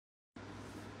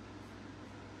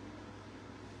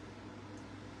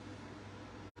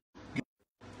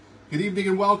Good evening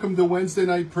and welcome to Wednesday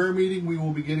night prayer meeting. We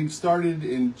will be getting started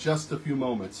in just a few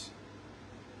moments.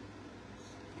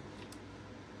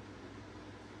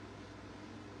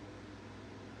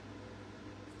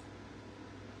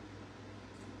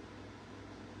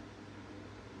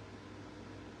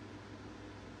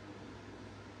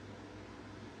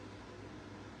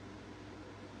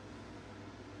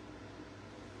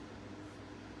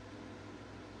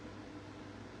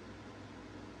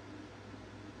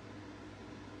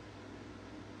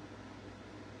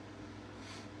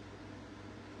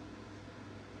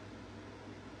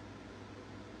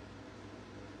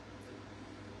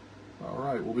 All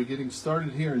right, we'll be getting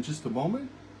started here in just a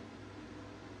moment.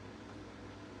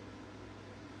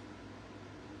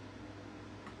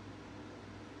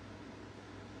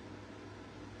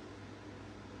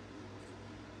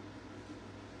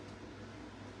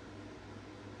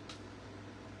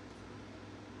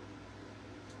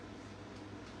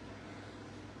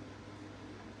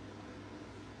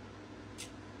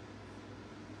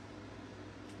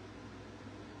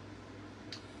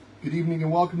 Good evening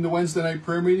and welcome to Wednesday night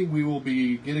prayer meeting. We will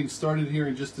be getting started here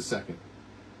in just a second.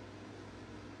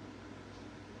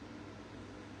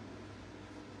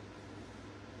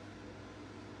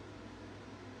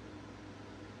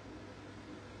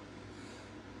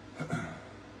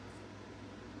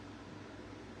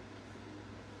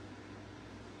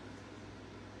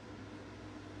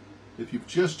 If you've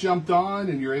just jumped on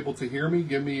and you're able to hear me,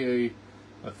 give me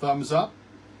a thumbs up.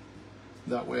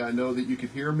 That way I know that you can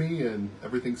hear me and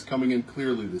everything's coming in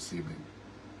clearly this evening.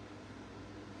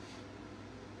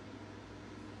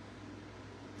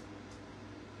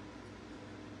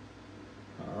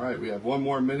 All right, we have one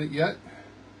more minute yet.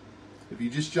 If you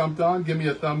just jumped on, give me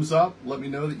a thumbs up. Let me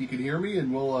know that you can hear me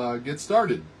and we'll get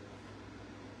started.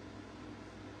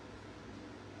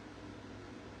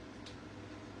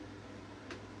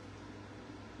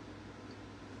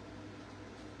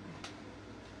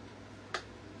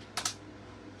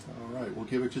 We'll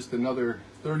give it just another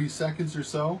 30 seconds or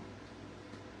so.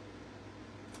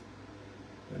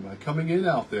 Am I coming in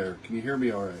out there? Can you hear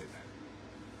me all right?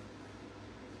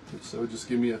 If so, just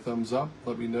give me a thumbs up.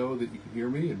 Let me know that you can hear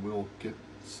me and we'll get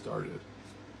started.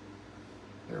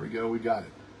 There we go, we got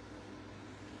it.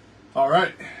 All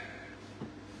right.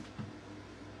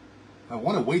 I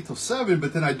want to wait till 7,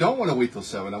 but then I don't want to wait till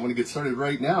 7. I want to get started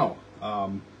right now.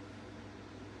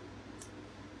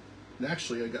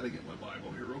 Actually, I got to get my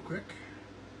Bible here real quick.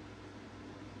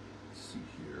 Let's see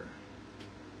here.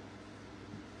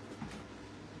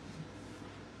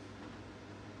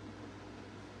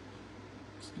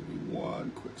 Just give me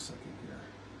one quick second here.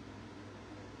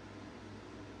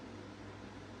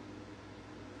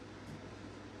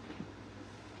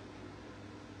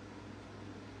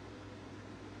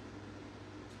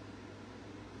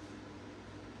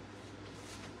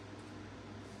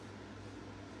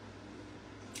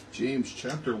 James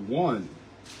chapter 1,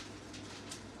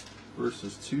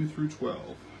 verses 2 through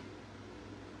 12.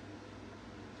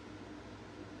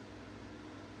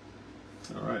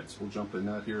 All right, so we'll jump in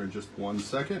that here in just 1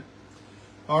 second.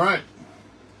 All right.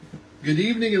 Good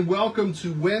evening and welcome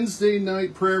to Wednesday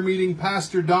night prayer meeting.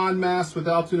 Pastor Don Mast with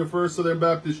Altoona First Southern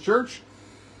Baptist Church.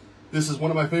 This is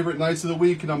one of my favorite nights of the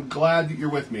week, and I'm glad that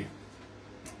you're with me.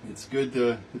 It's good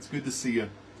to see you.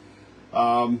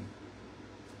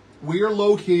 We are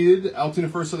located, Altoona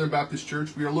First Southern Baptist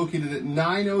Church, we are located at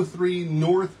 903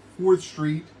 North 4th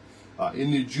Street in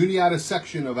the Juniata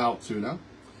section of Altoona.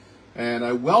 And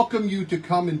I welcome you to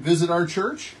come and visit our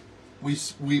church.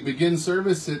 We begin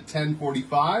service at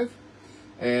 10:45.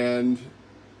 And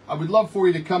I would love for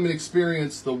you to come and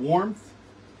experience the warmth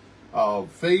of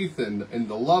faith and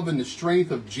the love and the strength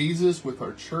of Jesus with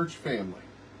our church family.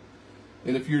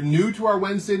 And if you're new to our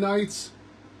Wednesday nights,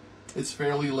 it's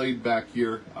fairly laid back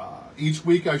here. Each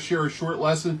week I share a short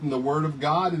lesson from the Word of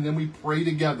God and then we pray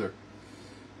together.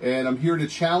 And I'm here to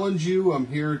challenge you. I'm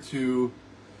here to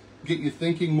get you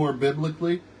thinking more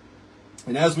biblically.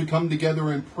 And as we come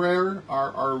together in prayer,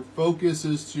 our focus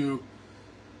is to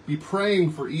be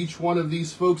praying for each one of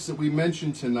these folks that we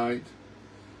mentioned tonight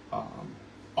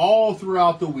all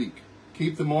throughout the week.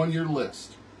 Keep them on your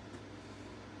list.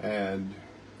 And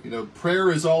you know,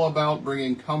 prayer is all about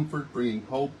bringing comfort, bringing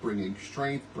hope, bringing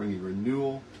strength, bringing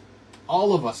renewal.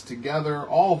 All of us together,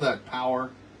 all of that power.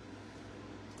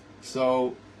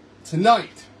 So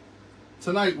tonight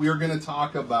we are going to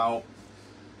talk about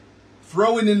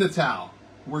throwing in the towel.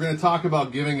 We're going to talk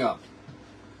about giving up.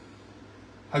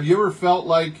 Have you ever felt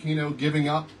like, giving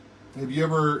up? Have you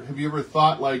ever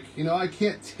thought like, I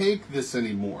can't take this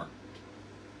anymore?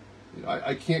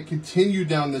 I can't continue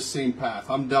down this same path.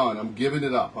 I'm done. I'm giving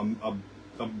it up. I'm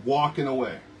walking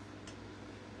away.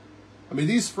 I mean,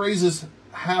 these phrases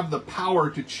have the power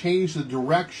to change the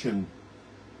direction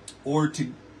or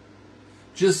to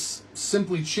just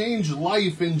simply change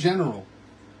life in general.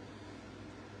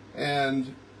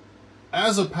 And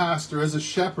as a pastor, as a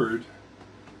shepherd,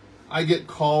 I get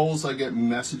calls, I get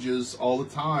messages all the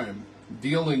time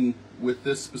dealing with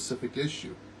this specific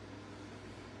issue.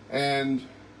 And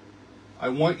I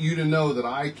want you to know that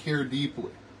I care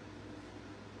deeply.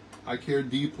 I care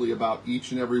deeply about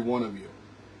each and every one of you.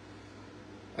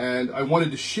 And I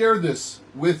wanted to share this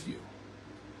with you.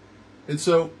 And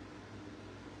so,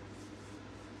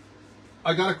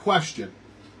 I got a question.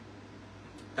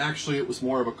 Actually, it was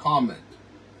more of a comment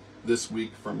this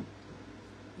week from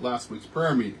last week's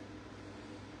prayer meeting.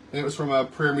 And it was from a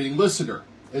prayer meeting listener.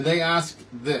 And they asked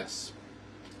this.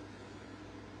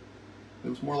 It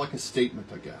was more like a statement,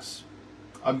 I guess.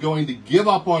 I'm going to give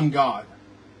up on God.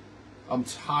 I'm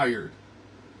tired.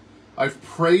 I've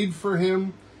prayed for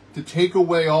Him to take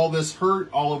away all this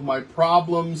hurt, all of my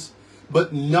problems,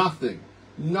 but nothing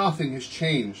has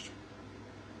changed.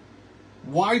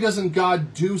 Why doesn't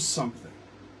God do something?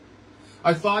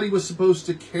 I thought He was supposed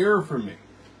to care for me.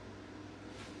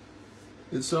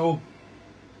 And so,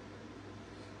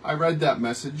 I read that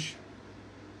message,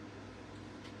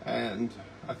 and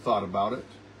I thought about it.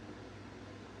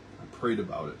 I prayed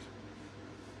about it.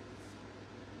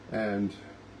 And,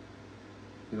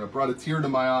 it brought a tear to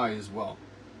my eye as well.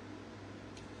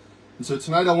 And so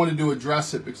tonight I wanted to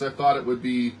address it because I thought it would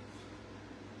be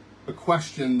a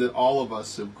question that all of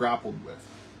us have grappled with.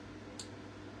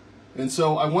 And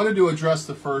so I wanted to address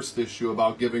the first issue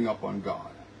about giving up on God.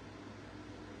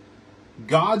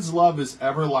 God's love is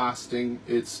everlasting.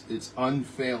 It's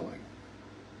unfailing.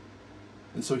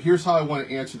 And so here's how I want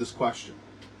to answer this question.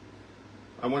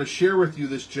 I want to share with you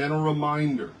this general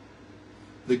reminder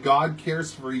that God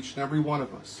cares for each and every one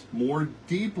of us more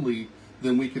deeply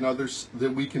than we can understand,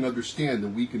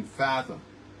 than we can fathom.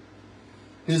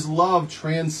 His love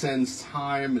transcends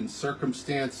time and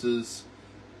circumstances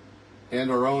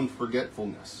and our own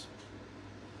forgetfulness.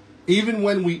 Even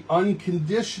when we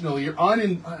unconditionally, how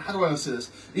do I say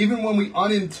this? Even when we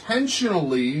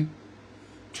unintentionally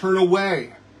turn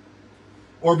away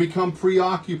or become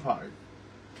preoccupied.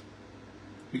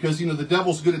 Because, the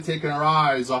devil's good at taking our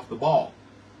eyes off the ball.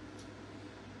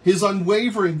 God's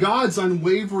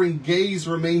unwavering gaze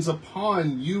remains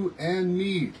upon you and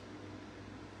me.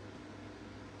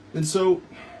 And so,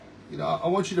 I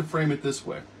want you to frame it this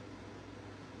way.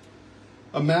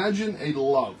 Imagine a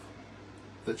love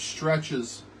that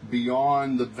stretches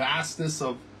beyond the vastness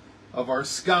of our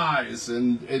skies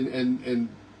and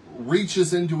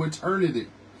reaches into eternity.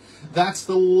 That's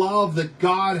the love that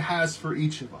God has for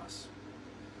each of us.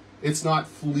 It's not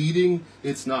fleeting.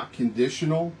 It's not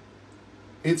conditional.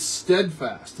 It's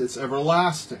steadfast. It's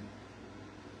everlasting.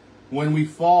 When we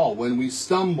fall, when we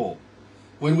stumble,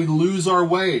 when we lose our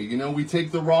way, we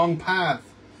take the wrong path,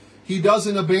 He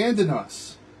doesn't abandon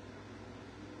us.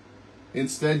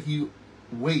 Instead, He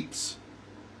waits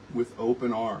with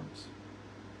open arms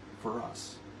for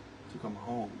us to come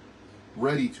home,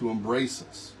 ready to embrace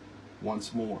us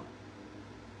once more.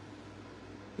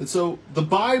 And so the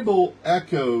Bible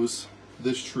echoes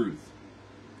this truth.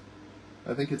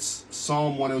 I think it's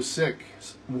Psalm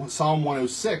 106. Psalm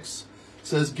 106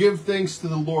 says, "Give thanks to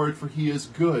the Lord, for He is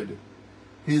good.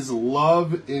 His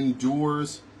love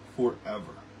endures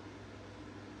forever."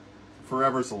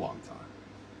 Forever is a long time.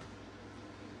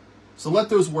 So let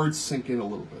those words sink in a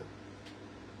little bit.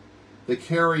 They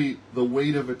carry the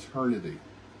weight of eternity.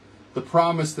 The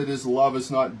promise that His love is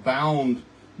not bound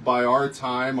by our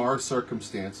time, our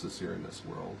circumstances here in this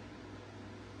world.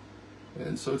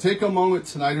 And so take a moment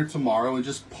tonight or tomorrow and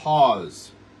just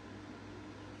pause.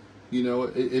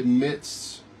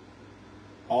 Amidst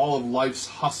all of life's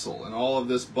hustle and all of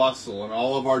this bustle and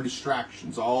all of our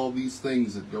distractions, all of these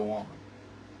things that go on.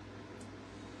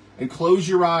 And close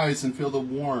your eyes and feel the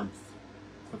warmth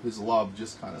of His love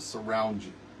just kind of surround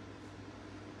you.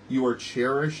 You are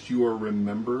cherished, you are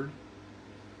remembered,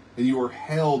 and you are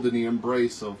held in the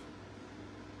embrace of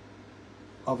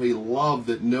a love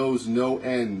that knows no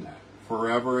end,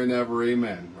 forever and ever,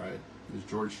 amen, right? As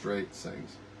George Strait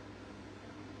sings.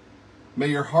 May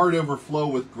your heart overflow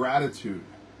with gratitude,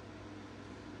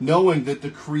 knowing that the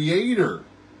Creator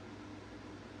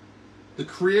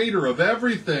of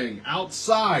everything,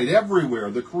 outside,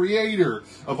 everywhere, the Creator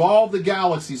of all the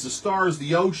galaxies, the stars,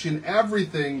 the ocean,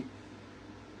 everything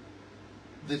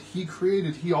that He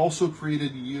created, He also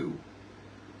created you.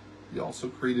 He also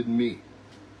created me.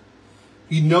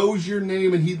 He knows your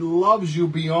name and He loves you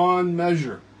beyond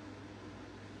measure.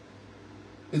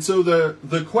 And so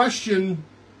the question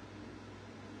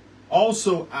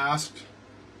also asked,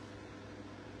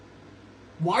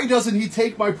 why doesn't he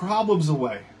take my problems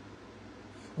away?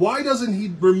 Why doesn't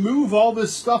he remove all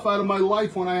this stuff out of my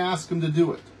life when I ask him to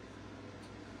do it?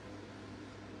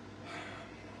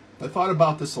 I thought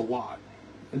about this a lot.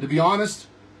 And to be honest,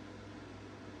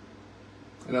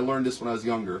 and I learned this when I was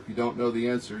younger, if you don't know the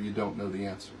answer, you don't know the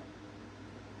answer.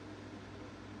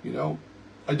 You know,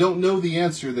 I don't know the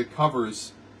answer that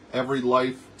covers every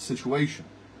life situation.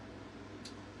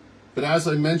 But as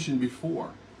I mentioned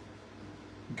before,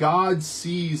 God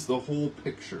sees the whole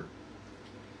picture.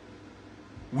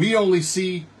 We only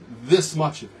see this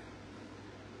much of it.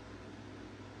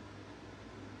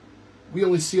 We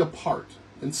only see a part.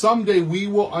 And someday we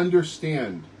will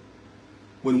understand,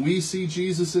 when we see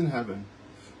Jesus in heaven,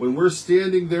 when we're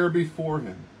standing there before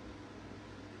him.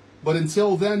 But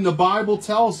until then, the Bible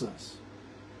tells us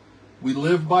we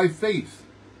live by faith,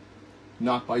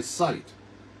 not by sight.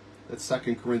 That's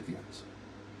 2 Corinthians.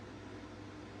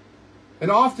 And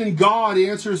often God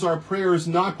answers our prayers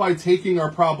not by taking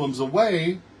our problems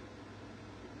away.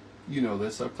 You know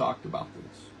this, I've talked about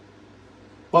this.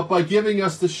 But by giving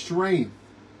us the strength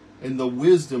and the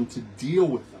wisdom to deal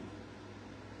with them.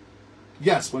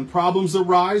 Yes, when problems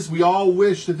arise, we all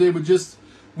wish that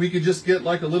we could just get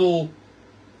like a little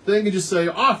thing and just say,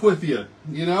 off with you.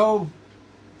 You know,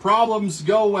 problems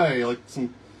go away.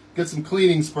 Get some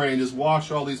cleaning spray and just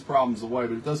wash all these problems away.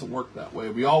 But it doesn't work that way.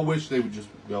 We all wish they would just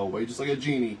go away. Just like a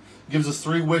genie gives us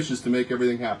 3 wishes to make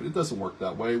everything happen. It doesn't work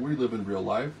that way. We live in real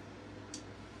life.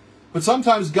 But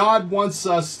sometimes God wants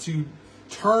us to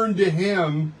turn to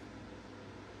him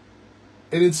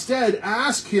and instead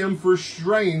ask him for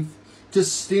strength to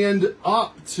stand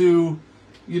up to,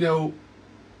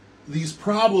 these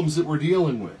problems that we're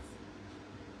dealing with.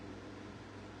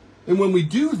 And when we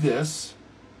do this,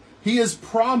 he has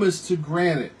promised to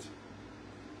grant it.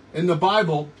 In the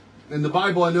Bible, I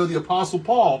know the Apostle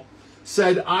Paul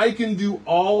said, I can do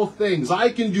all things. I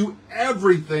can do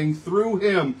everything through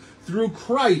him, through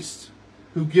Christ,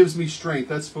 who gives me strength.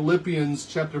 That's Philippians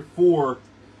chapter 4,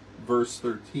 verse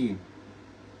 13.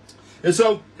 And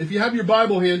so, if you have your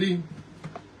Bible handy,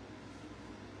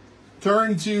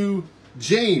 turn to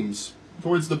James,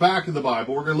 towards the back of the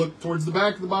Bible. We're going to look towards the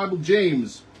back of the Bible,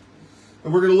 James.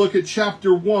 And we're going to look at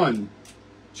chapter 1.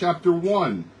 Chapter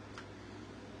 1.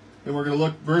 And we're going to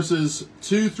look verses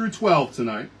 2 through 12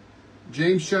 tonight.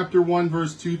 James chapter 1,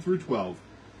 verse 2 through 12.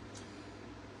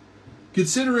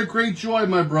 Consider it great joy,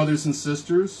 my brothers and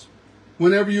sisters,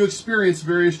 whenever you experience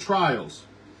various trials,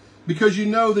 because you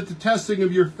know that the testing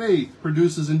of your faith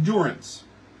produces endurance.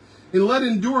 And let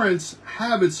endurance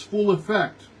have its full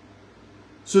effect,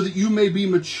 so that you may be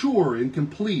mature and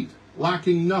complete,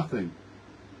 lacking nothing.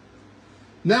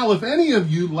 Now, if any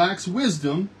of you lacks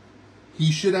wisdom,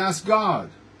 he should ask God,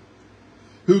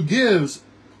 who gives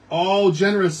all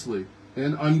generously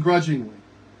and ungrudgingly,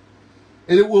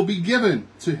 and it will be given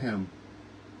to him.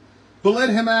 But let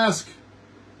him ask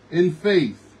in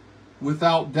faith,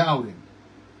 without doubting.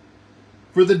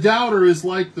 For the doubter is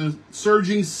like the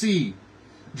surging sea,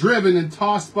 driven and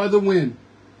tossed by the wind.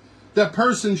 That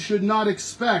person should not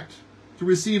expect to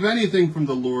receive anything from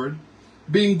the Lord,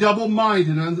 being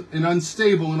double-minded and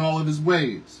unstable in all of his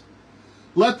ways.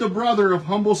 Let the brother of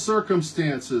humble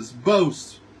circumstances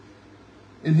boast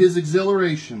in his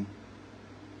exhilaration,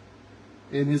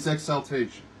 in his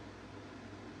exaltation.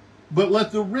 But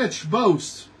let the rich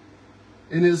boast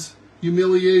in his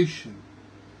humiliation,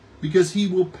 because he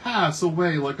will pass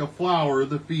away like a flower of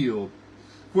the field.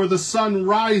 For the sun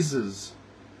rises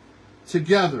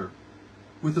together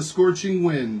with a scorching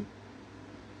wind,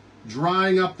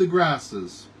 drying up the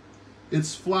grasses.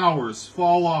 Its flowers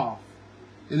fall off,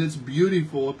 and its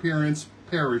beautiful appearance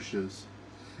perishes.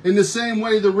 In the same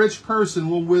way, the rich person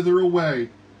will wither away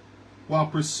while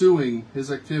pursuing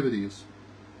his activities.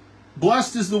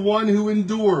 Blessed is the one who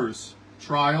endures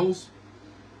trials,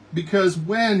 because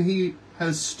when he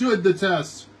has stood the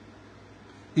test,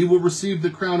 he will receive the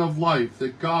crown of life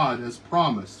that God has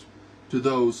promised to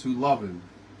those who love him.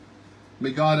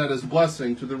 May God add his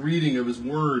blessing to the reading of his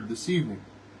word this evening.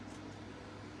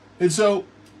 And so,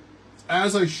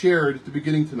 as I shared at the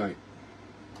beginning tonight,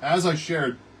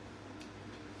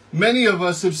 many of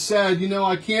us have said,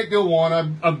 I can't go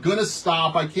on. I'm going to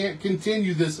stop. I can't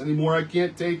continue this anymore. I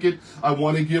can't take it. I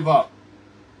want to give up.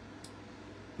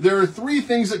 There are 3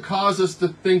 things that cause us to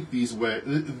think this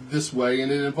way,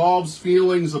 and it involves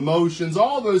feelings, emotions,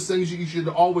 all those things you should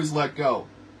always let go.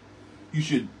 You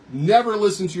should never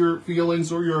listen to your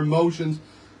feelings or your emotions,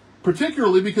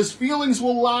 particularly because feelings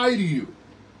will lie to you.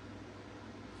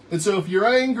 And so if you're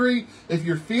angry, if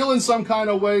you're feeling some kind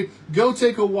of way, go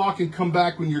take a walk and come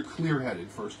back when you're clear-headed,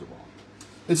 first of all.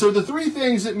 And so the three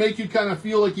things that make you kind of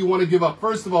feel like you want to give up.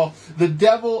 First of all, the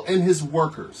devil and his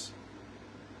workers.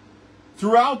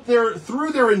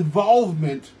 Through their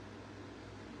involvement,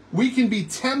 we can be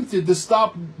tempted to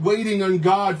stop waiting on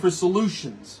God for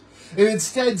solutions and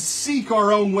instead seek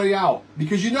our own way out.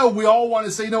 Because we all want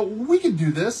to say, no, we can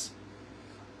do this.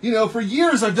 For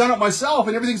years I've done it myself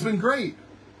and everything's been great.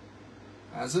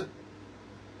 Has it?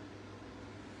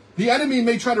 The enemy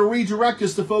may try to redirect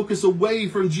us to focus away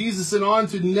from Jesus and on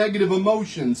to negative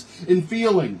emotions and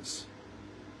feelings.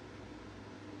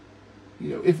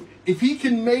 If he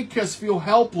can make us feel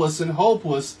helpless and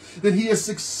hopeless, then he is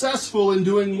successful in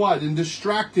doing what? In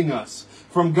distracting us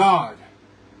from God.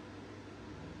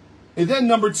 And then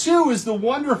number two is the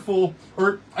wonderful,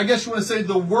 or I guess you want to say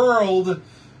the world,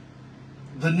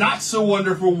 the not so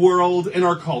wonderful world in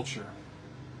our culture.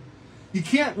 You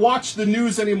can't watch the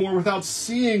news anymore without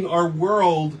seeing our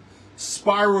world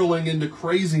spiraling into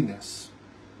craziness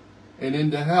and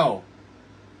into hell.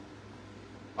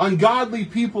 Ungodly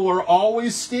people are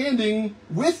always standing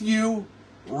with you,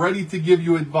 ready to give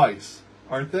you advice,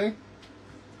 aren't they?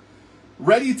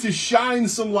 Ready to shine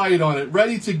some light on it,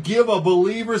 ready to give a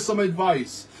believer some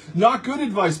advice. Not good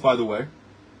advice, by the way,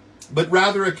 but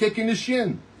rather a kick in the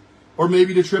shin, or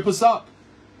maybe to trip us up.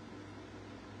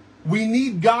 We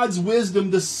need God's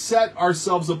wisdom to set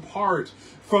ourselves apart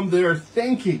from their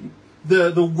thinking,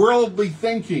 the worldly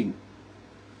thinking,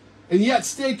 and yet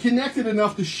stay connected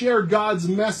enough to share God's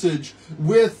message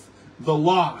with the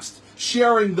lost,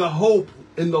 sharing the hope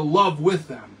and the love with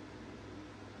them.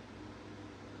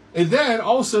 And then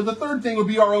also the third thing would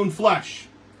be our own flesh.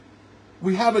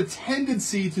 We have a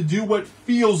tendency to do what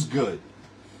feels good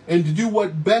and to do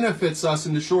what benefits us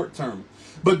in the short term.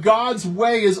 But God's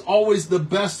way is always the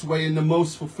best way and the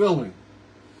most fulfilling.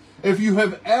 If you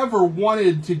have ever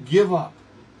wanted to give up,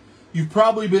 you've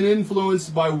probably been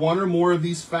influenced by one or more of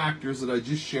these factors that I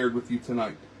just shared with you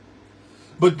tonight.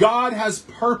 But God has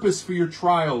purpose for your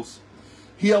trials.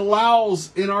 He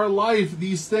allows in our life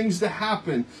these things to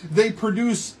happen. They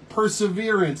produce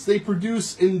perseverance. They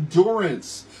produce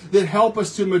endurance that help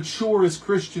us to mature as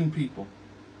Christian people.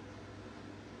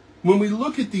 When we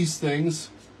look at these things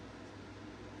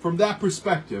from that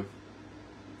perspective,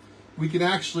 we can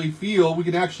actually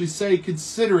say,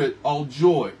 consider it all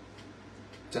joy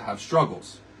to have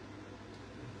struggles.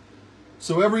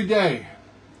 So everyday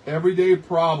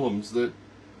problems that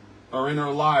are in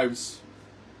our lives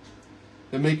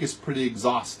that make us pretty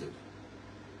exhausted.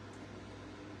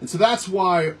 And so that's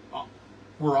why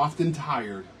we're often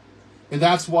tired. And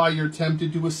that's why you're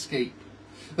tempted to escape.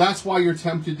 That's why you're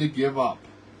tempted to give up.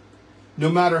 No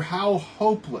matter how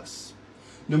hopeless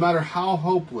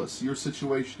your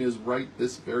situation is right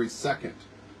this very second,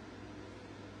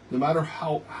 no matter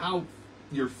how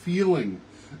you're feeling,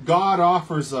 God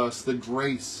offers us the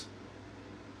grace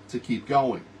to keep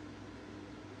going.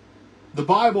 The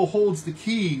Bible holds the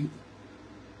key,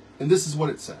 and this is what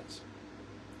it says.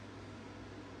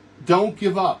 Don't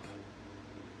give up.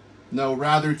 No,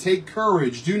 rather take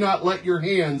courage. Do not let your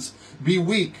hands be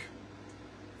weak,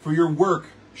 for your work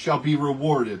shall be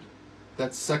rewarded.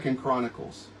 That's 2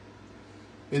 Chronicles.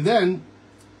 And then,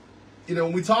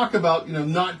 when we talk about,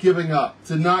 not giving up,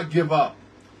 to not give up,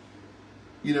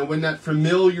 when that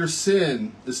familiar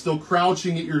sin is still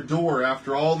crouching at your door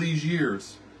after all these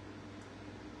years,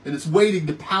 and it's waiting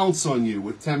to pounce on you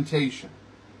with temptation.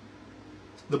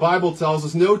 The Bible tells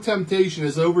us no temptation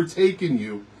has overtaken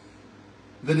you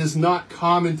that is not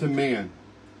common to man.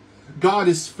 God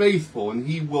is faithful, and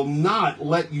he will not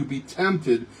let you be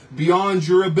tempted beyond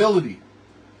your ability.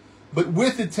 But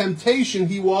with the temptation,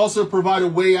 he will also provide a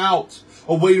way out,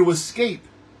 a way to escape,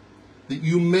 that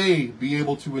you may be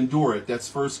able to endure it.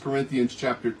 That's 1 Corinthians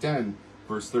chapter 10,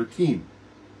 verse 13.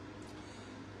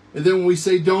 And then when we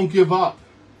say don't give up,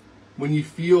 when you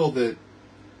feel that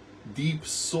deep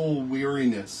soul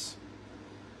weariness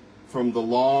from the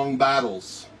long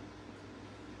battles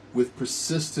with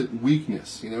persistent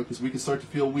weakness, because we can start to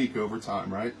feel weak over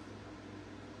time, right?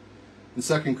 In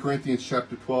 2 Corinthians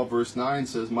chapter 12, verse 9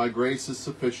 says, "My grace is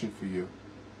sufficient for you,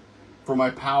 for my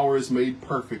power is made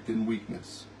perfect in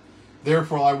weakness.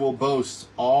 Therefore I will boast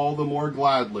all the more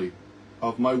gladly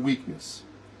of my weakness,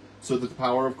 so that the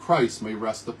power of Christ may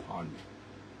rest upon me."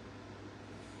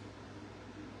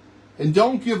 And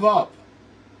don't give up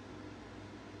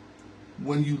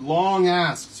when you long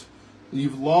asked,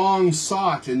 you've long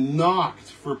sought and knocked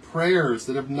for prayers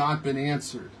that have not been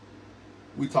answered.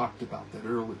 We talked about that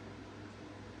earlier.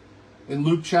 In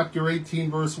Luke chapter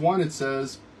 18, verse 1, it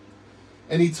says,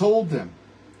 "And he told them,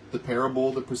 the parable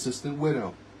of the persistent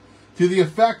widow, to the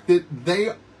effect that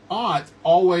they ought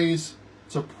always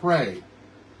to pray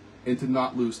and to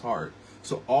not lose heart.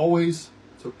 So always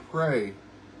to pray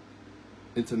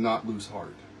and to not lose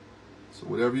heart. So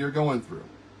whatever you're going through,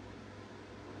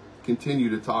 continue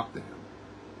to talk to him.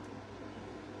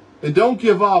 And don't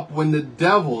give up when the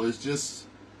devil is just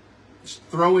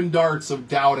throwing darts of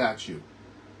doubt at you.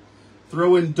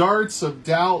 Throwing darts of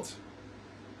doubt,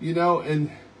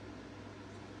 and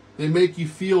they make you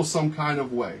feel some kind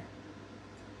of way.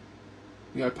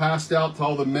 I passed out to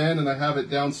all the men, and I have it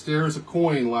downstairs, a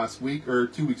coin last week, or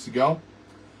 2 weeks ago,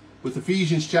 with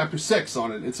Ephesians chapter 6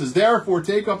 on it. It says, "Therefore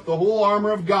take up the whole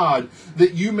armor of God,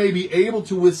 that you may be able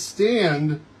to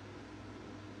withstand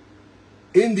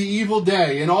in the evil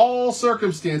day. In all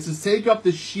circumstances, take up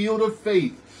the shield of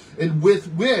faith, and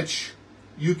with which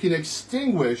you can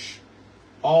extinguish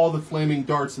all the flaming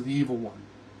darts of the evil one."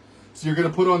 So you're going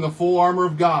to put on the full armor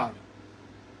of God.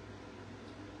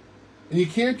 And you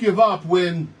can't give up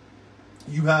when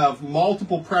you have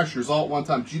multiple pressures all at one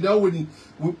time.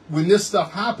 When this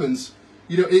stuff happens,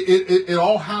 it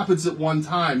all happens at one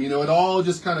time. It all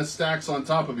just kind of stacks on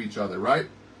top of each other, right?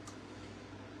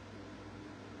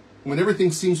 When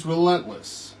everything seems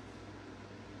relentless.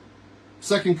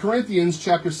 2 Corinthians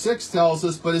chapter 6 tells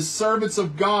us, "But as servants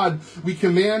of God, we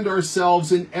command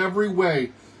ourselves in every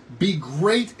way. Be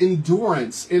great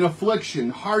endurance in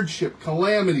affliction, hardship,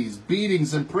 calamities,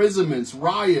 beatings, imprisonments,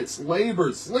 riots,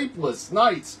 labor, sleepless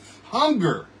nights,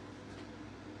 hunger."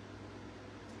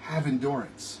 Have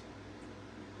endurance.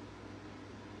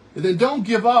 And then don't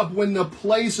give up when the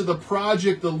place or the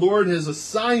project the Lord has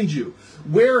assigned you,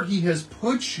 where he has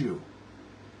put you,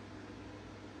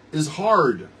 is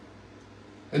hard.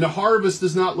 And the harvest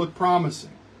does not look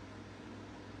promising.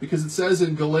 Because it says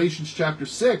in Galatians chapter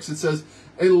 6, it says,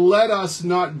 "And let us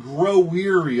not grow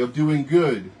weary of doing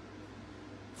good,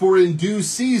 for in due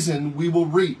season we will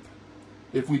reap,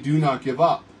 if we do not give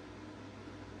up."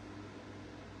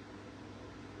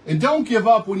 And don't give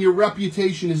up when your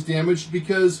reputation is damaged,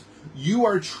 because you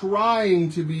are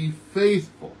trying to be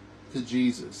faithful to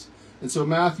Jesus. And so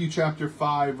Matthew chapter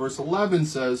 5 verse 11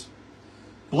 says,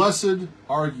 "Blessed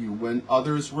are you when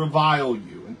others revile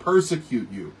you and persecute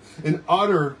you and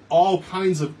utter all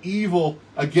kinds of evil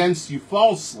against you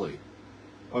falsely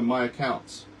on my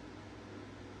accounts."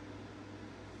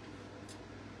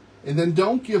 And then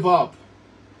don't give up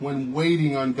when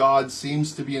waiting on God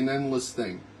seems to be an endless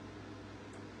thing.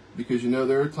 Because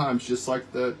there are times, just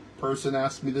like the person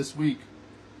asked me this week,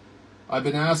 I've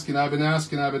been asking,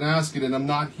 and I'm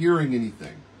not hearing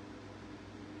anything.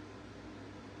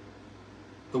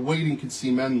 The waiting can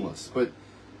seem endless, but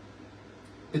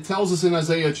it tells us in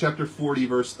Isaiah chapter 40,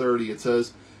 verse 30, it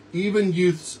says, "Even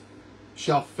youths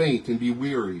shall faint and be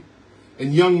weary,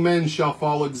 and young men shall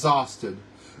fall exhausted.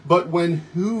 But when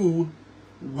who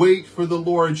wait for the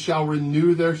Lord shall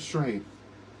renew their strength.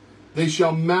 They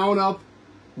shall mount up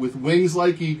with wings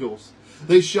like eagles.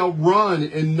 They shall run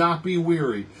and not be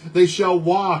weary. They shall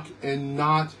walk and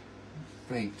not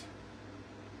faint."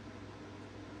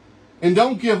 And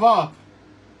don't give up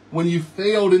when you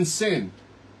failed in sin.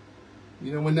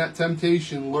 When that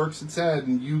temptation lurks its head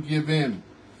and you give in.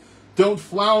 Don't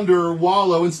flounder or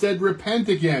wallow. Instead, repent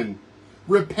again.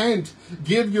 Repent.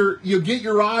 Get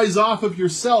your eyes off of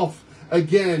yourself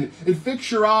again and fix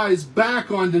your eyes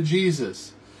back onto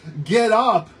Jesus. Get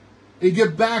up and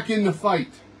get back in the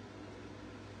fight.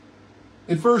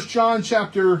 In 1 John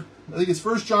chapter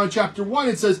 1,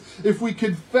 it says, "If we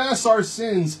confess our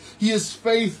sins, he is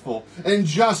faithful and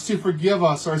just to forgive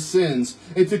us our sins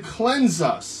and to cleanse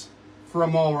us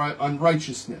from all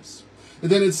unrighteousness."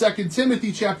 And then in 2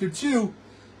 Timothy chapter 2,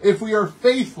 "If we are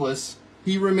faithless,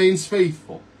 he remains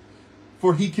faithful,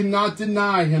 for he cannot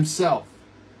deny himself."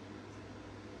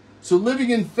 So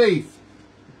living in faith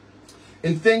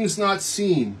in things not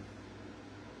seen.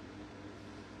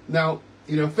 Now,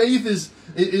 faith is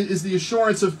the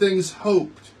assurance of things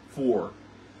hoped for,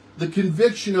 the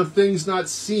conviction of things not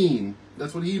seen.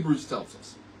 That's what Hebrews tells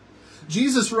us.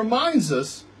 Jesus reminds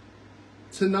us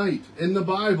tonight in the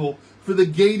Bible, "For the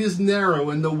gate is narrow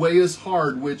and the way is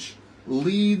hard, which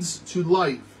leads to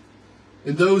life,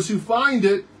 and those who find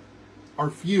it are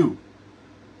few."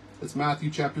 That's Matthew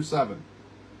chapter 7.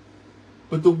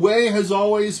 But the way has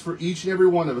always, for each and every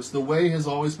one of us, the way has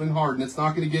always been hard, and it's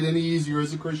not going to get any easier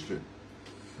as a Christian.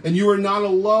 And you are not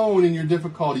alone in your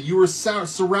difficulty. You are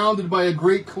surrounded by a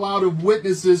great cloud of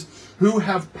witnesses who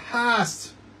have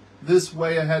passed this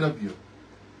way ahead of you.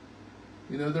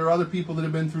 There are other people that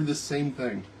have been through this same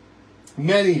thing.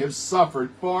 Many have suffered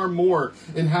far more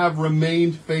and have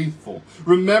remained faithful.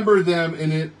 Remember them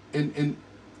and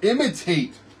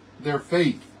imitate their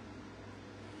faith.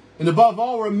 And above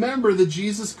all, remember that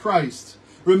Jesus Christ.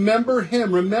 Remember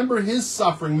Him. Remember His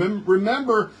suffering.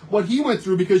 Remember what He went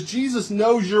through, because Jesus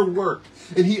knows your work.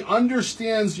 And He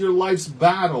understands your life's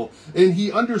battle. And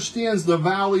He understands the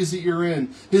valleys that you're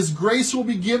in. His grace will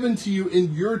be given to you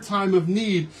in your time of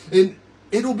need. And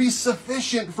it'll be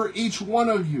sufficient for each one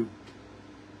of you,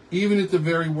 even at the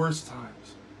very worst times.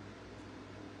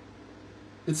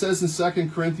 It says in 2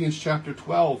 Corinthians chapter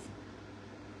 12,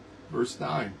 verse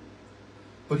 9,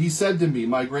 "But He said to me,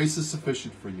 my grace is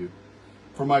sufficient for you,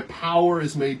 for my power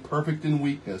is made perfect in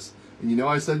weakness." And you know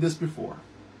I said this before.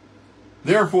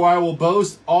 "Therefore I will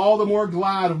boast all the more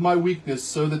glad of my weakness,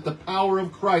 so that the power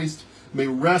of Christ may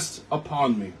rest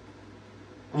upon me."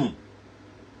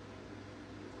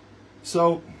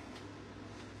 So,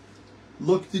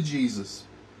 look to Jesus.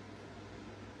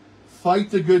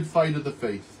 Fight the good fight of the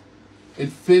faith,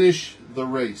 and finish the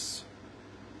race.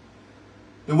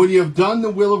 And when you have done the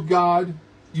will of God,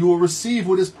 you will receive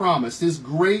what is promised, His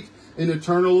great and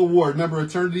eternal award. Remember,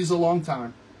 eternity is a long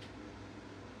time.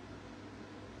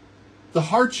 The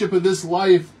hardship of this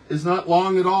life is not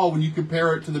long at all when you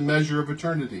compare it to the measure of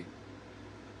eternity.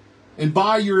 And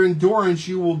by your endurance,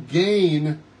 you will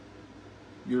gain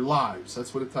your lives.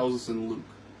 That's what it tells us in Luke.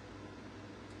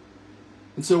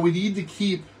 And so we need to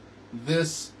keep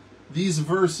these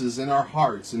verses in our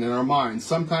hearts and in our minds.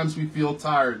 Sometimes we feel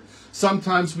tired.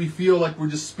 Sometimes we feel like we're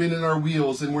just spinning our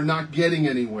wheels and we're not getting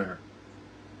anywhere.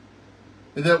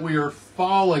 And that we are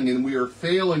falling and we are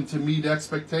failing to meet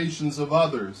expectations of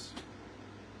others.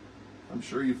 I'm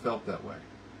sure you felt that way.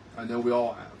 I know we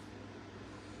all have.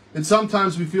 And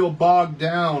sometimes we feel bogged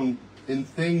down in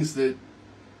things that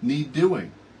need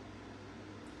doing.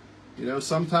 You know,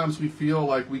 sometimes we feel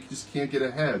like we just can't get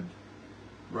ahead,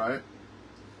 right?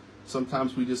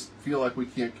 Sometimes we just feel like we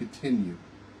can't continue.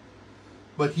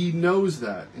 But He knows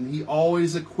that, and He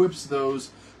always equips those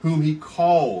whom He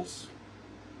calls.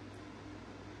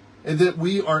 And that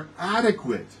we are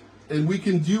adequate, and we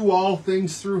can do all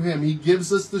things through Him. He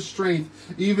gives us the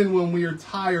strength, even when we are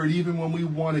tired, even when we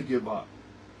want to give up.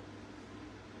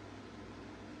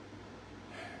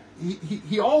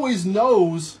 He always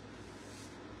knows.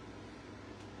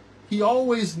 He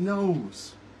always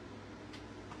knows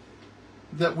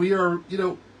that we are,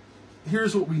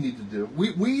 here's what we need to do.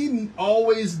 We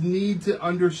always need to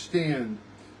understand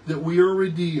that we are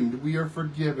redeemed, we are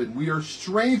forgiven, we are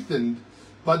strengthened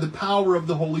by the power of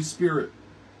the Holy Spirit.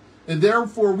 And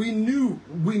therefore we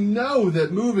know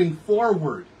that moving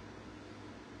forward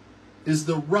is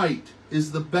the right,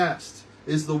 is the best,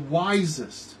 is the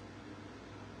wisest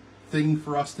thing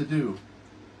for us to do.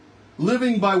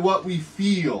 Living by what we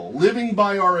feel, living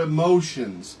by our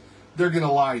emotions, they're going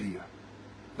to lie to you.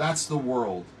 That's the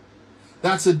world.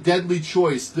 That's a deadly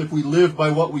choice. If we live by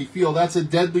what we feel, that's a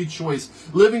deadly choice.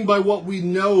 Living by what we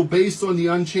know based on the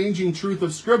unchanging truth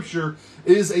of Scripture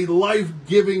is a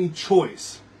life-giving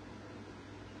choice.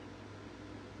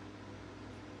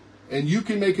 And you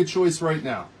can make a choice right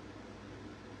now.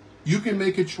 You can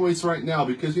make a choice right now,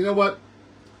 because you know what?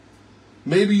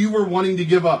 Maybe you were wanting to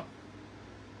give up.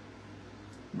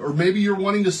 Or maybe you're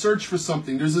wanting to search for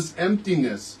something. There's this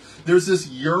emptiness. There's this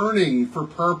yearning for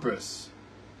purpose.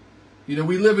 You know,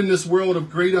 we live in this world of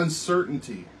great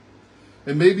uncertainty.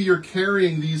 And maybe you're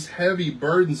carrying these heavy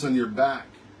burdens on your back.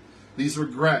 These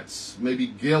regrets, maybe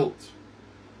guilt.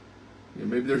 You know,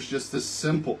 maybe there's just this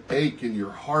simple ache in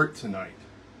your heart tonight.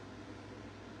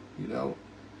 You know,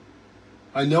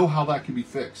 I know how that could be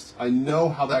fixed. I know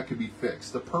how that could be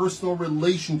fixed. The personal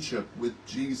relationship with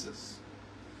Jesus.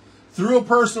 Through a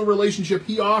personal relationship,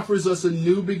 He offers us a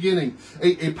new beginning,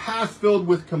 a path filled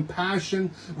with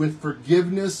compassion, with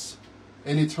forgiveness,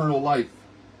 and eternal life.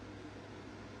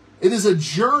 It is a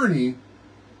journey,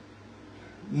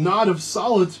 not of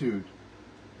solitude,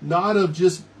 not of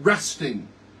just resting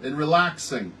and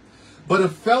relaxing, but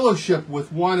of fellowship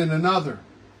with one and another.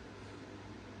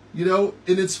 You know,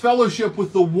 and it's fellowship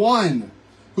with the one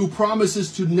who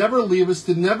promises to never leave us,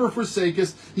 to never forsake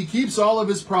us. He keeps all of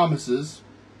His promises.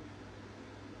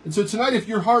 And so tonight, if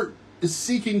your heart is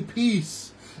seeking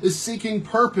peace, is seeking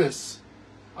purpose,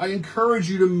 I encourage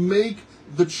you to make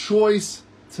the choice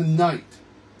tonight.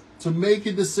 To make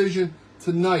a decision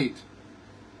tonight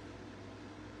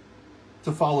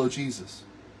to follow Jesus.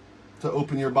 To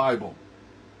open your Bible.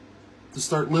 To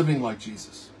start living like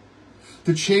Jesus.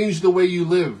 To change the way you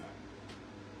live.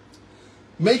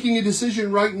 Making a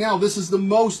decision right now. This is the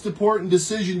most important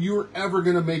decision you're ever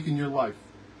going to make in your life.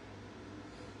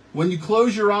 When you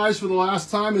close your eyes for the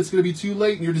last time, it's going to be too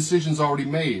late and your decision's already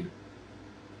made.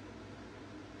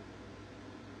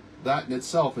 That in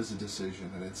itself is a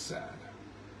decision, and it's sad.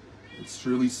 It's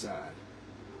truly sad.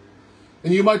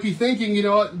 And you might be thinking,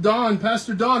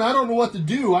 Pastor Don, I don't know what to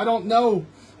do. I don't know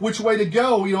which way to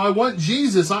go. I want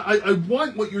Jesus. I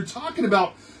want what you're talking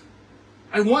about.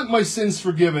 I want my sins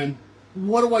forgiven.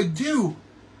 What do I do?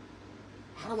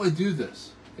 How do I do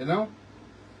this?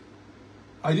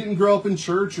 I didn't grow up in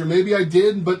church, or maybe I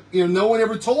did, but no one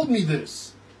ever told me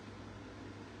this.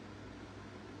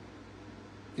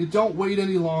 You don't wait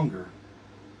any longer.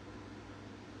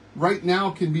 Right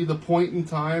now can be the point in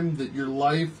time that your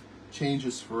life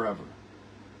changes forever.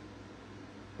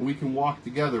 And we can walk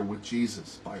together with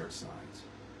Jesus by our sides.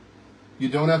 You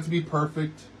don't have to be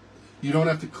perfect. You don't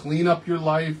have to clean up your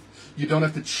life. You don't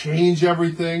have to change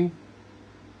everything.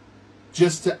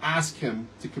 Just to ask him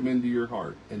to come into your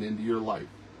heart and into your life.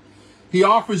 He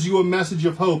offers you a message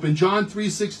of hope. In John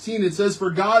 3:16 it says,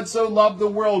 "For God so loved the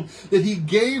world that he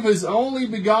gave his only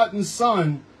begotten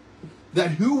Son,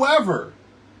 that whoever,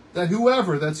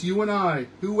 that's you and I,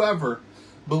 whoever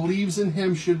believes in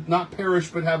him should not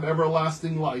perish but have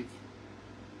everlasting life."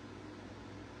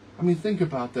 Think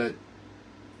about that.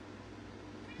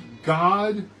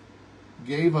 God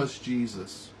gave us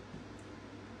Jesus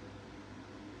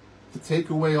to take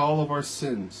away all of our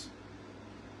sins,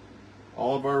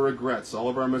 all of our regrets, all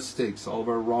of our mistakes, all of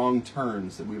our wrong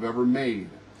turns that we've ever made,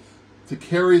 to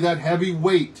carry that heavy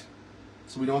weight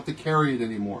so we don't have to carry it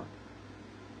anymore.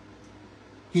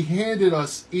 He handed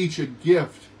us each a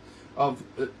gift of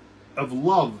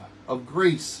love, of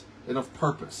grace, and of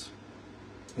purpose.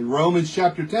 In Romans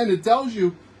chapter 10, it tells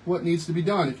you what needs to be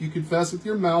done. If you confess with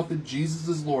your mouth that Jesus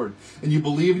is Lord, and you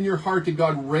believe in your heart that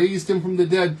God raised him from the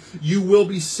dead, you will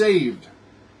be saved.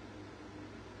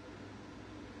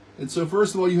 And so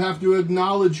first of all, you have to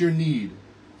acknowledge your need,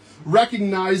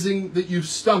 recognizing that you've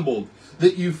stumbled,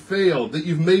 that you've failed, that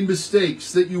you've made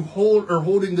mistakes, that you are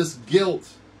holding this guilt,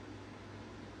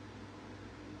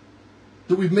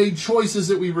 that we've made choices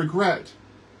that we regret.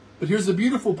 But here's the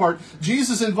beautiful part.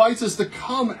 Jesus invites us to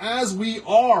come as we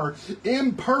are,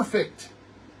 imperfect.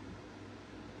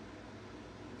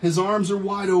 His arms are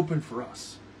wide open for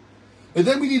us. And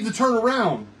then we need to turn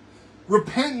around.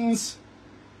 Repentance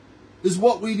is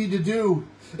what we need to do.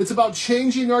 It's about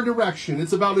changing our direction.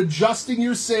 It's about adjusting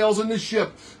your sails in the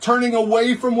ship, turning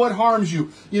away from what harms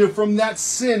you, from that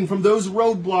sin, from those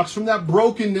roadblocks, from that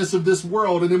brokenness of this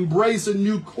world, and embrace a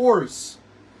new course.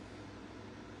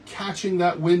 Catching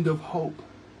that wind of hope.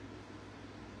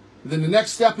 Then the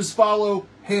next step is follow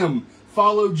him.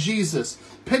 Follow Jesus.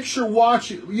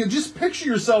 Just picture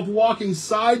yourself walking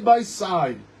side by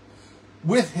side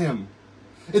with him.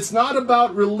 It's not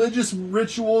about religious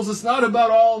rituals. It's not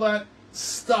about all that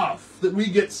stuff that we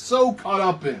get so caught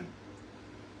up in.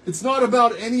 It's not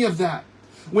about any of that.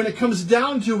 When it comes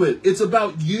down to it, it's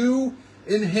about you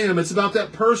and him. It's about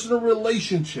that personal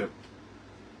relationship.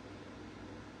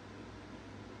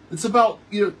 It's about,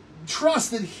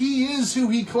 trust that he is who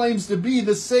he claims to be,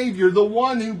 the Savior, the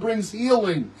one who brings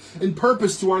healing and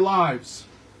purpose to our lives.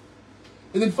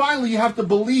 And then finally, you have to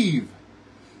believe.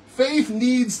 Faith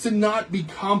needs to not be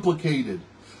complicated.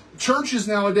 Churches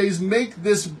nowadays make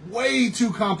this way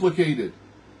too complicated.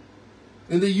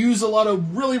 And they use a lot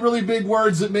of really, really big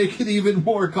words that make it even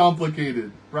more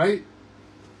complicated, right?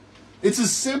 It's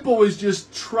as simple as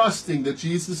just trusting that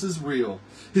Jesus is real.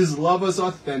 His love is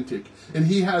authentic. And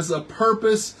he has a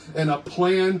purpose and a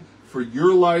plan for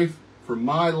your life, for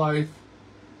my life.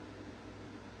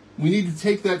 We need to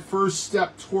take that first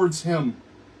step towards him.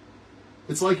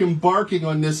 It's like embarking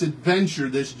on this adventure,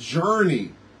 this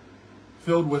journey,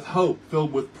 filled with hope,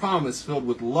 filled with promise, filled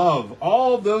with love.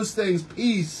 All of those things,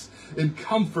 peace and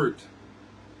comfort.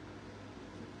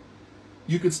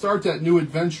 You could start that new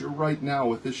adventure right now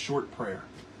with this short prayer.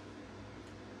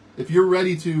 If you're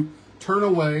ready to turn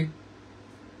away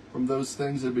from those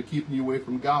things that have been keeping you away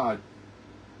from God,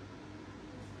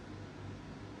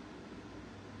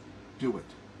 do it.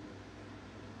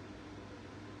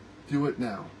 Do it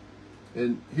now.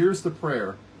 And here's the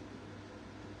prayer.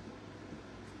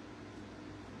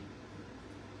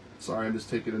 Sorry, I'm just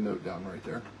taking a note down right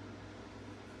there.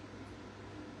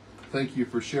 Thank you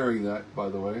for sharing that, by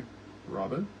the way,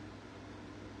 Robin.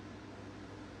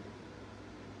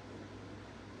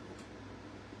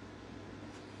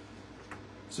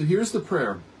 So here's the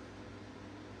prayer.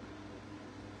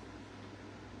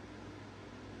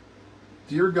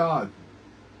 Dear God,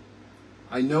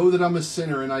 I know that I'm a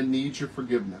sinner and I need your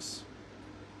forgiveness.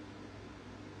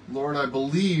 Lord, I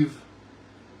believe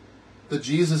that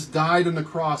Jesus died on the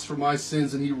cross for my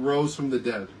sins and he rose from the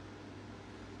dead.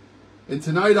 And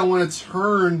tonight I want to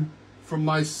turn from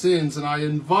my sins and I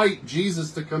invite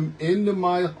Jesus to come into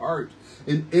my heart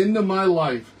and into my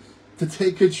life. to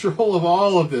take control of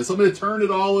all of this. I'm going to turn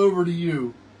it all over to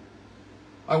you.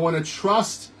 I want to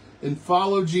trust and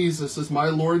follow Jesus as my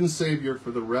Lord and Savior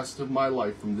for the rest of my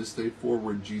life from this day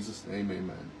forward. In Jesus' name,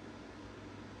 amen.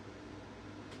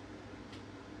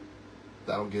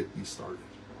 That'll get you started.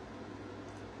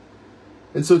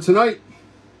 And so tonight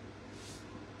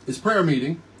is prayer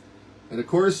meeting. And of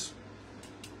course,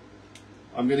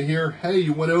 I'm going to hear, hey,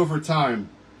 you went over time.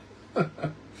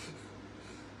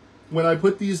 When I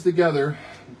put these together,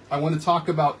 I want to talk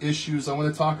about issues. I want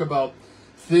to talk about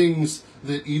things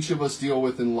that each of us deal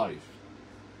with in life.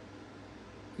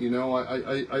 You know,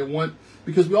 I want,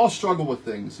 because we all struggle with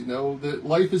things, you know, that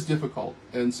life is difficult.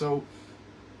 And so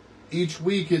each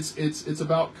week it's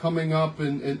about coming up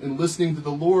and listening to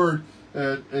the Lord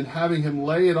and having Him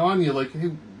lay it on you like,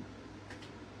 hey,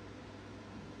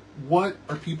 what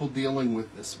are people dealing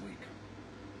with this week?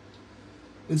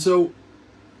 And so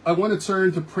I want to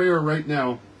turn to prayer right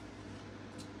now.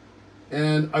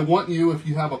 And I want you, if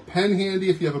you have a pen handy,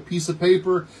 if you have a piece of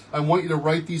paper, I want you to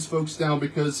write these folks down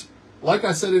because, like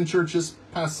I said in church this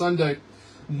past Sunday,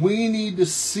 we need to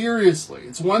seriously,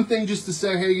 it's one thing just to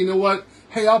say, hey, you know what?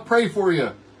 Hey, I'll pray for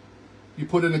you. You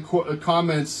put in a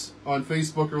comments on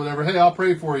Facebook or whatever, hey, I'll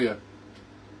pray for you.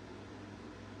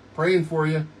 Praying for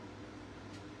you.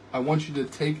 I want you to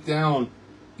take down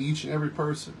each and every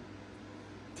person.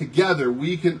 Together,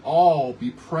 we can all be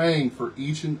praying for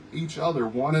each other,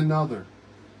 one another.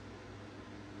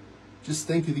 Just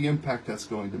think of the impact that's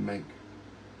going to make.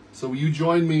 So will you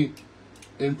join me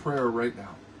in prayer right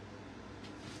now?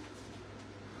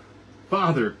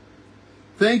 Father,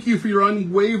 thank you for your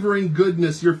unwavering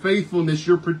goodness, your faithfulness,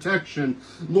 your protection.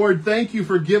 Lord, thank you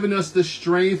for giving us the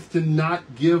strength to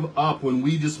not give up when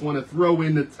we just want to throw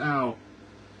in the towel.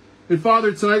 And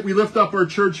Father, tonight we lift up our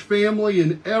church family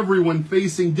and everyone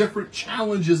facing different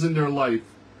challenges in their life,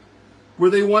 where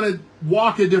they want to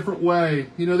walk a different way.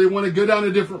 You know, they want to go down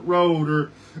a different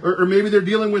road, or maybe they're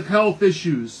dealing with health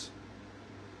issues.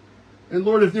 And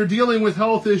Lord, if they're dealing with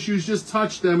health issues, just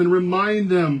touch them and remind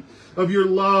them of your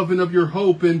love and of your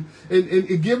hope, and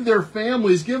give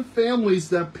families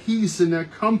that peace and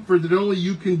that comfort that only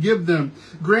you can give them.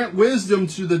 Grant wisdom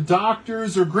to the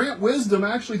doctors, or grant wisdom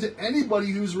actually to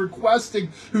anybody who's requesting,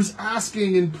 who's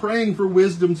asking and praying for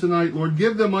wisdom tonight, Lord.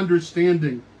 Give them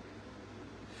understanding.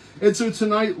 And so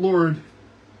tonight, Lord,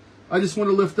 I just want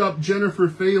to lift up Jennifer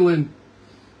Phelan,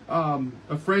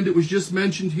 a friend that was just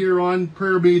mentioned here on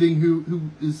prayer meeting who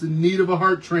is in need of a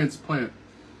heart transplant.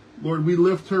 Lord, we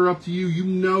lift her up to you. You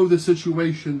know the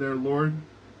situation there, Lord.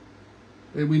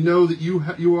 And we know that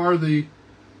you are the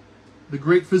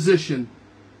great physician.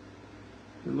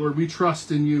 And Lord, we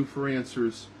trust in you for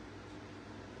answers.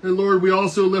 And Lord, we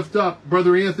also lift up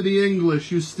Brother Anthony English,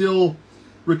 who's still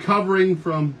recovering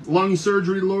from lung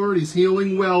surgery, Lord. He's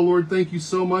healing well, Lord. Thank you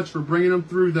so much for bringing him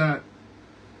through that.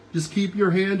 Just keep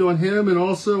your hand on him and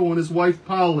also on his wife,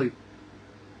 Polly.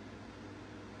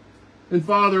 And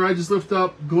Father, I just lift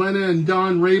up Glenna and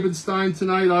Don Rabenstein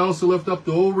tonight. I also lift up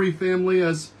the Ulrey family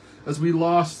as we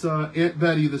lost Aunt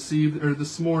Betty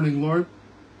this morning, Lord.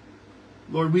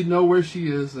 Lord, we know where she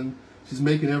is, and she's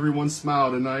making everyone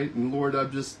smile tonight. And Lord,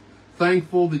 I'm just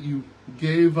thankful that you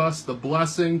gave us the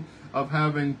blessing of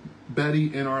having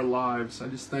Betty in our lives. I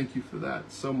just thank you for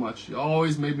that so much. She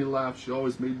always made me laugh. She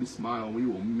always made me smile. We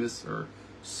will miss her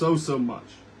so much.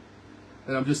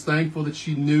 And I'm just thankful that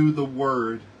she knew the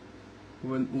word.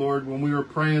 Lord, when we were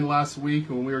praying last week,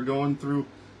 when we were going through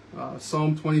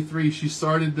Psalm 23, she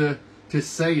started to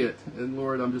say it. And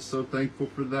Lord, I'm just so thankful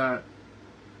for that.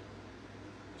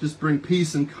 Just bring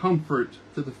peace and comfort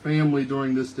to the family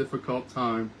during this difficult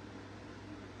time.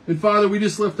 And Father, we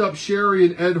just lift up Sherry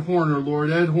and Ed Horner, Lord.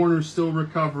 Ed Horner's still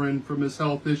recovering from his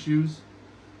health issues.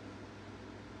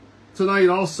 Tonight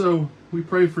also, we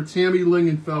pray for Tammy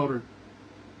Lingenfelder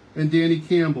and Danny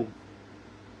Campbell,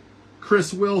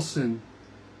 Chris Wilson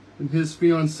and his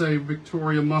fiancée,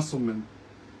 Victoria Musselman,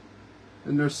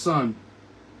 and their son,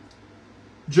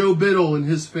 Joe Biddle and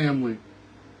his family.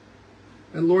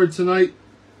 And Lord, tonight,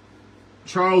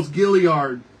 Charles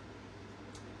Gilliard,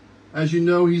 as you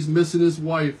know, he's missing his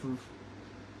wife of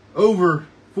over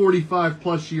 45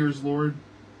 plus years, Lord.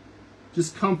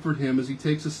 Just comfort him as he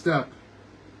takes a step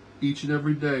each and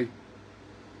every day.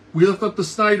 We lift up the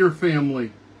Snyder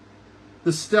family,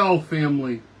 the Stell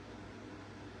family.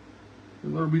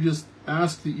 And Lord, we just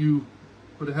ask that you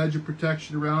put a hedge of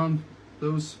protection around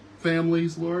those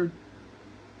families, Lord,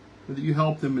 and that you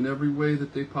help them in every way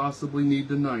that they possibly need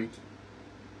tonight.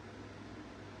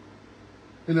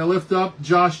 And I lift up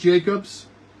Josh Jacobs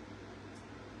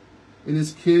and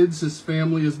his kids, his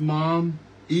family, his mom,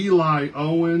 Eli,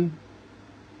 Owen,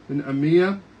 and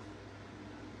Amia.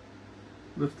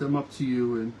 Lift them up to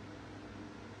you. And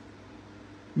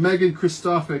Megan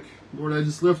Christophic, Lord, I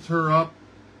just lift her up.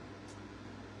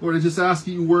 Lord, I just ask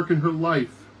that you work in her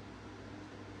life.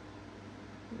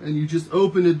 And you just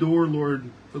open the door, Lord,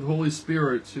 for the Holy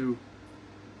Spirit to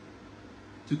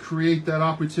create that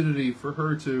opportunity for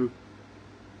her to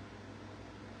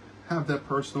have that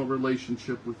personal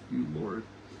relationship with you, Lord.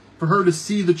 For her to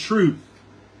see the truth,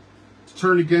 to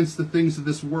turn against the things of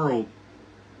this world.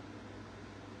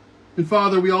 And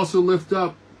Father, we also lift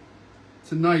up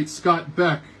tonight Scott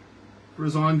Beck for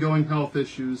his ongoing health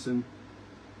issues, and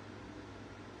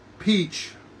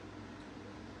Peach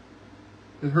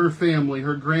and her family,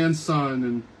 her grandson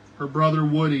and her brother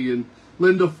Woody, and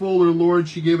Linda Fuller, Lord,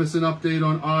 she gave us an update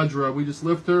on Audra. We just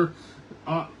lift her,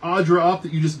 Audra, up,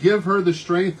 that you just give her the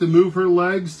strength to move her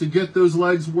legs, to get those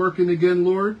legs working again,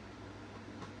 Lord.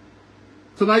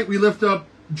 Tonight we lift up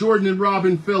Jordan and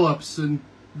Robin Phillips and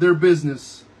their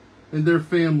business and their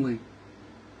family.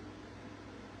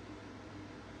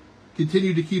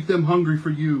 Continue to keep them hungry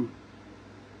for you.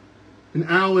 And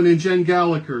Alan and Jen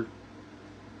Gallagher,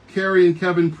 Carrie and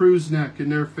Kevin Prusneck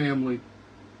and their family.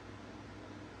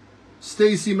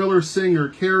 Stacy Miller Singer,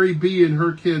 Carrie B and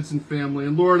her kids and family.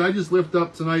 And Lord, I just lift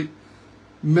up tonight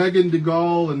Megan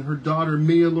DeGaulle and her daughter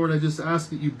Mia. Lord, I just ask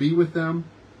that you be with them.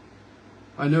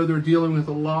 I know they're dealing with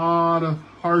a lot of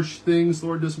harsh things.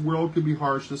 Lord, this world could be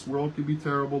harsh. This world could be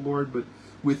terrible, Lord. But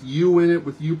with you in it,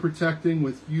 with you protecting,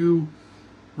 with you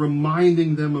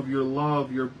reminding them of your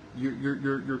love, your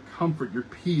comfort, your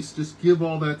peace, just give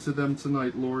all that to them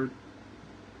tonight, Lord.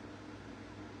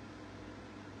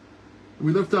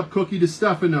 We lift up Cookie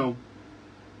DeStefano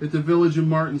at the village in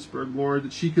Martinsburg, Lord,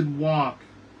 that she could walk.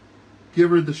 Give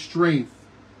her the strength.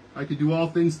 I can do all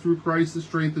things through Christ that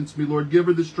strengthens me, Lord. Give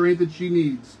her the strength that she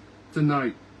needs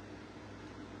tonight.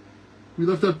 We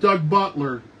lift up Doug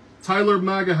Butler, Tyler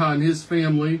Magaha and his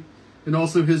family, and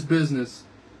also his business.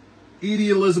 Edie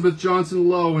Elizabeth Johnson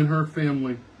Lowe and her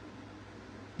family.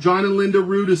 John and Linda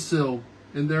Rudisil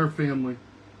and their family.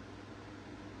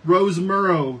 Rose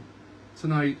Murrow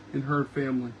tonight and her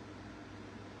family.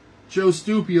 Joe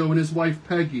Stupio and his wife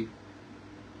Peggy.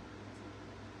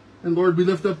 And Lord, we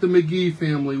lift up the McGee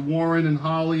family, Warren and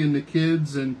Holly and the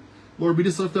kids. And Lord, we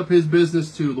just lift up his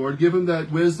business too. Lord, give him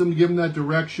that wisdom, give him that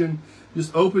direction.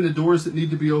 Just open the doors that need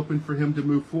to be opened for him to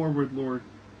move forward, Lord.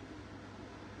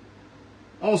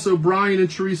 Also, Brian and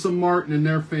Teresa Martin and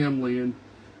their family, and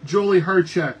Jolie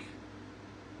Herchek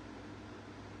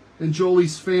and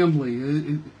Jolie's family,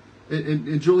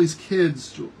 and Jolie's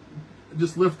kids.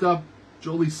 Just lift up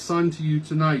Jolie's son to you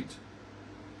tonight.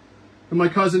 And my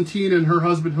cousin Tina and her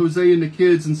husband Jose and the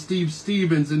kids, and Steve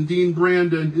Stevens and Dean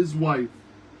Branda and his wife.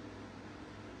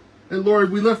 And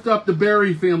Lord, we lift up the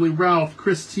Barry family, Ralph,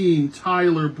 Christine,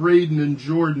 Tyler, Braden, and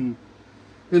Jordan.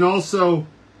 And also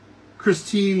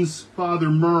Christine's father,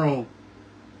 Merle,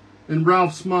 and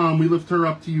Ralph's mom, we lift her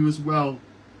up to you as well.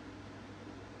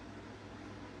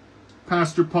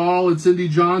 Pastor Paul and Cindy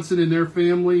Johnson and their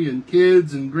family and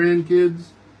kids and grandkids.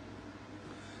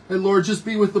 And Lord, just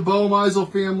be with the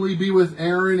Beaumeisel family, be with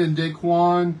Aaron and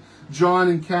Daquan, John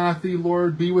and Kathy,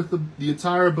 Lord, be with the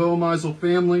entire Beaumeisel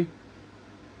family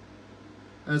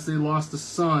as they lost a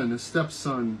son, a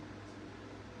stepson,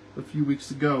 a few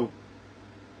weeks ago.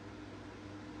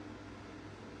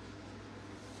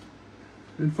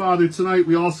 And Father, tonight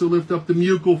we also lift up the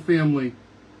Mukel family.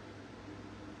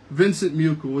 Vincent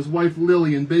Mukel, his wife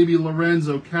Lily, and baby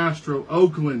Lorenzo Castro,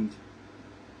 Oakland.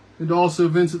 And also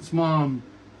Vincent's mom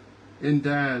and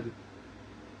dad,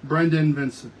 Brenda and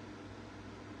Vincent.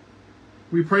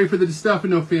 We pray for the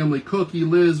DeStefano family, Cookie,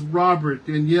 Liz, Robert,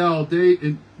 Danielle,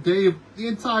 Dave, the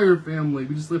entire family.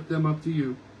 We just lift them up to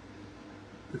you.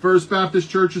 The First Baptist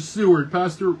Church of Seward,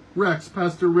 Pastor Rex,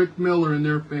 Pastor Rick Miller, and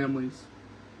their families.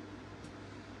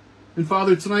 And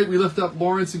Father, tonight we lift up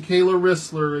Lawrence and Kayla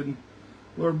Rissler, and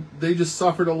Lord, they just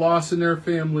suffered a loss in their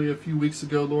family a few weeks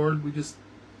ago, Lord. We just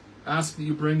ask that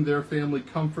you bring their family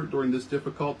comfort during this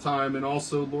difficult time, and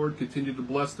also, Lord, continue to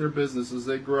bless their business as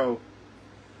they grow.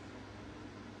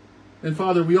 And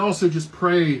Father, we also just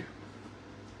pray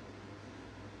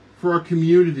for our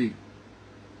community.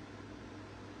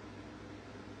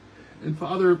 And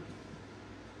Father,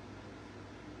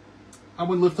 I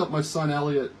want to lift up my son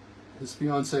Elliot, his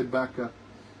fiancée Becca,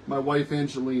 my wife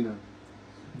Angelina,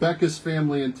 Becca's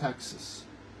family in Texas.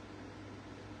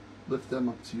 Lift them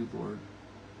up to you, Lord.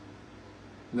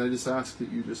 And I just ask that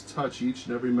you just touch each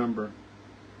and every member.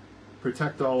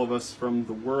 Protect all of us from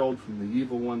the world, from the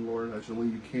evil one, Lord, as only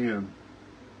you can.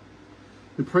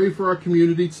 And pray for our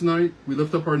community tonight. We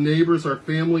lift up our neighbors, our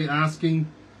family, asking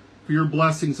for for your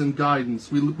blessings and guidance.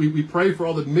 We pray for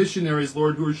all the missionaries,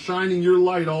 Lord, who are shining your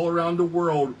light all around the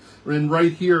world and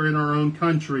right here in our own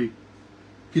country.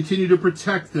 Continue to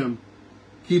protect them.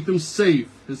 Keep them safe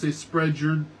as they spread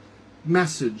your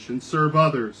message and serve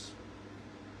others.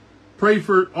 Pray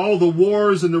for all the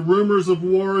wars and the rumors of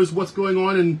wars, what's going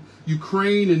on in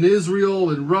Ukraine and Israel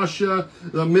and Russia,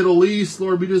 the Middle East.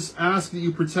 Lord, we just ask that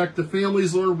you protect the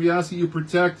families, Lord. We ask that you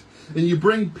protect and you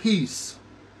bring peace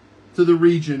to the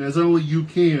region as only you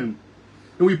can.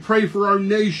 And we pray for our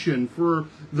nation, for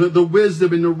the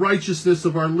wisdom and the righteousness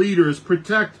of our leaders.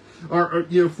 Protect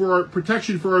for our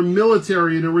protection for our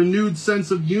military and a renewed sense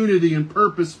of unity and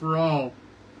purpose for all.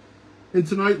 And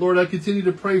tonight, Lord, I continue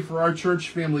to pray for our church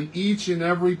family, each and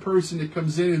every person that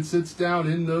comes in and sits down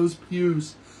in those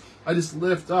pews. I just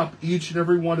lift up each and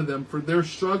every one of them, for they're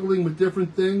struggling with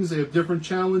different things. They have different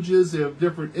challenges. They have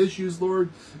different issues, Lord.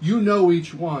 You know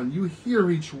each one. You hear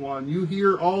each one. You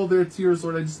hear all their tears,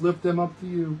 Lord. I just lift them up to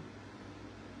you.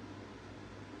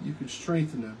 You can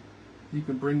strengthen them. You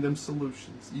can bring them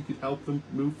solutions. You can help them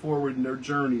move forward in their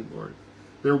journey, Lord,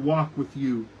 their walk with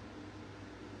you.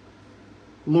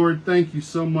 Lord, thank you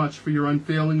so much for your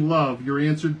unfailing love, your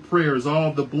answered prayers, all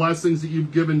of the blessings that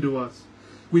you've given to us.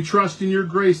 We trust in your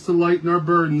grace to lighten our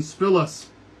burdens. Fill us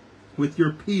with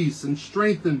your peace and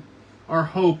strengthen our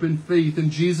hope and faith. In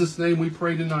Jesus' name we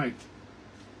pray tonight.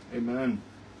 Amen.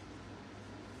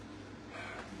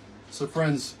 So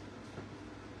friends,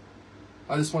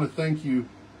 I just want to thank you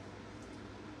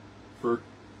for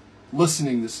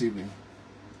listening this evening.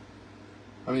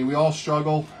 I mean, we all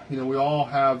struggle. You know, we all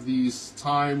have these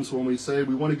times when we say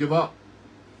we want to give up.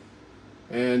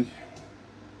 And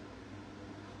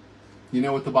you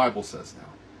know what the Bible says now.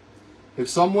 If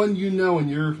someone you know in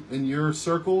your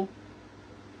circle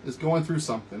is going through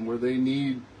something where they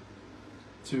need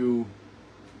to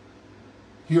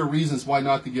hear reasons why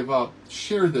not to give up,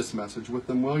 share this message with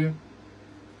them, will you?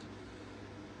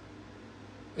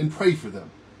 And pray for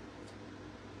them.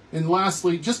 And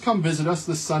lastly, just come visit us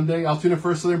this Sunday, Altoona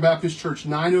First Southern Baptist Church,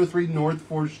 903 North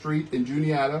 4th Street in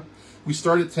Juniata. We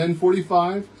start at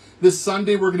 10:45. This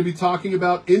Sunday, we're going to be talking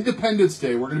about Independence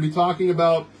Day. We're going to be talking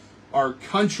about our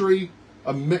country,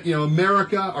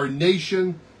 America, our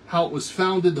nation, how it was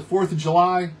founded, the 4th of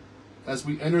July, as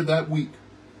we enter that week.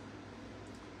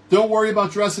 Don't worry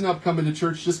about dressing up coming to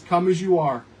church. Just come as you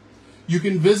are. You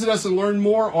can visit us and learn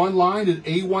more online at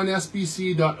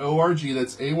a1sbc.org.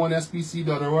 That's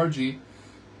a1sbc.org.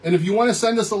 And if you want to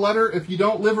send us a letter, if you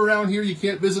don't live around here, you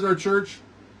can't visit our church,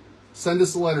 send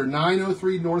us a letter,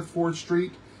 903 North 4th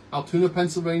Street, Altoona,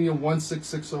 Pennsylvania,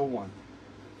 16601.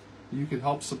 You can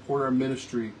help support our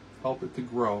ministry, help it to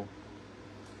grow.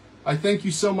 I thank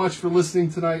you so much for listening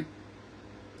tonight.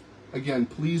 Again,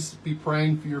 please be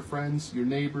praying for your friends, your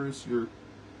neighbors, your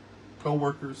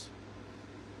co-workers.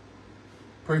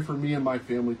 Pray for me and my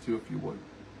family too, if you would.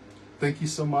 Thank you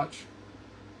so much.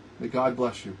 May God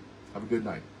bless you. Have a good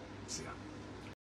night. See ya.